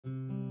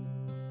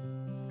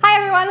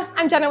everyone,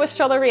 I'm Jenna with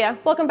Stroller.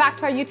 Welcome back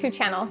to our YouTube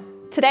channel.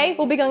 Today,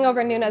 we'll be going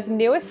over Nuna's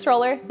newest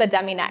stroller, the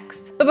DEMI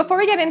Next. But before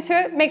we get into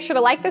it, make sure to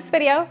like this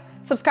video,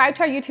 subscribe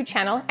to our YouTube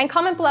channel, and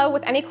comment below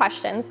with any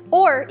questions,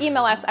 or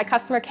email us at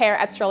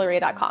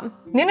customercare@strolleria.com.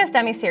 Nuna's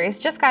DEMI series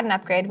just got an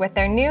upgrade with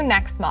their new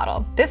Next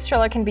model. This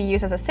stroller can be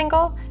used as a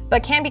single,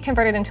 but can be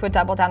converted into a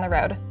double down the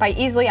road by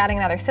easily adding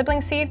another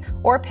sibling seat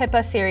or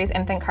PIPA series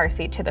infant car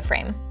seat to the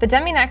frame. The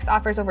DEMI Next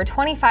offers over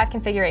 25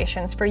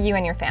 configurations for you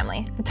and your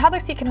family. The toddler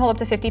seat can hold up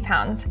to 50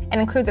 pounds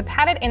and includes a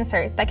padded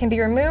insert that can be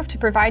removed to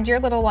provide your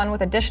little one with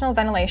additional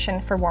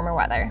ventilation for warmer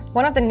weather.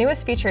 One of the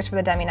newest features for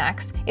the DEMI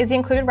Next is the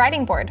included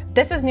riding board.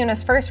 This is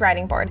Nuna's first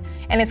riding board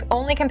and is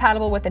only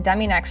compatible with the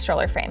DEMI Next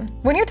stroller frame.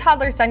 When your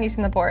toddler is done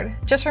using the board,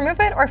 just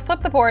remove it or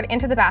flip the board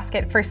into the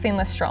basket for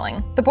seamless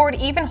strolling. The board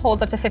even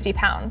holds up to 50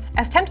 pounds.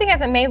 As tempting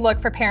as it may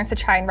look for parents to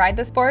try and ride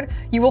this board,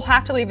 you will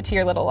have to leave it to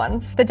your little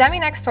ones. The DEMI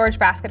Next storage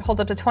basket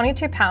holds up to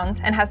 22 pounds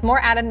and has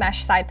more added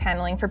mesh side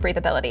paneling for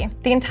breathability.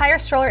 The entire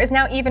stroller is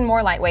now even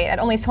more lightweight at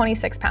only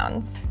 26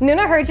 pounds.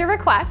 Nuna heard your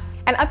requests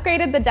and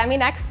upgraded the DEMI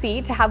Next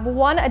seat to have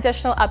one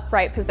additional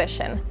upright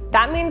position.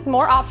 That means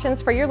more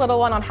options for your little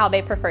one on how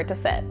they prefer to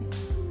sit.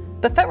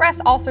 The footrest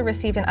also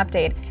received an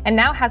update and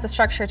now has a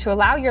structure to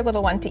allow your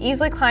little one to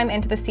easily climb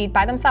into the seat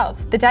by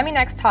themselves. The DEMI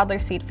Next toddler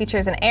seat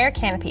features an air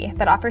canopy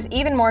that offers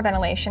even more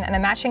ventilation and a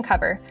matching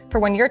cover for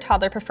when your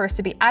toddler prefers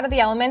to be out of the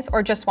elements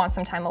or just wants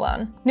some time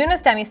alone.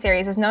 Nuna's DEMI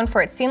series is known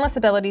for its seamless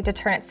ability to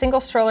turn its single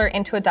stroller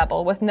into a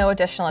double with no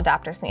additional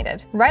adapters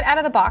needed. Right out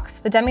of the box,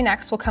 the DEMI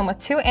Next will come with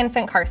 2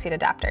 infant car seat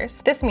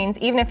adapters. This means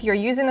even if you're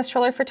using the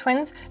stroller for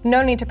twins,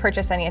 no need to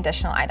purchase any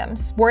additional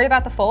items. Worried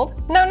about the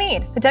fold? No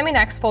need! The DEMI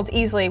Next folds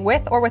easily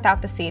with or without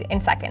the seat in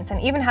seconds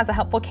and even has a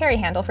helpful carry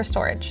handle for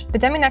storage. The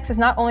DEMI Next is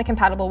not only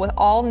compatible with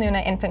all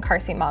Nuna infant car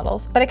seat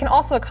models, but it can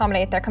also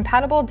accommodate their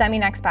compatible DEMI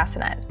Next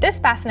bassinet.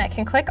 This bassinet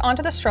can click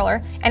onto the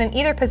stroller and in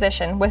either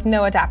position with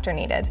no adapter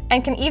needed,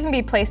 and can even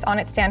be placed on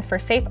its stand for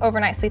safe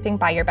overnight sleeping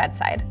by your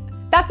bedside.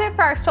 That's it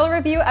for our stroller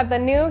review of the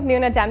new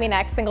Nuna DEMI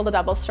Next single to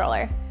double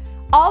stroller.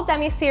 All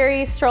DEMI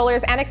series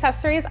strollers and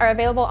accessories are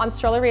available on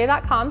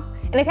strolleria.com,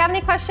 and if you have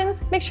any questions,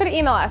 make sure to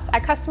email us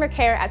at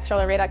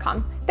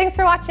customercare@strolleria.com. Thanks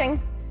for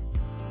watching!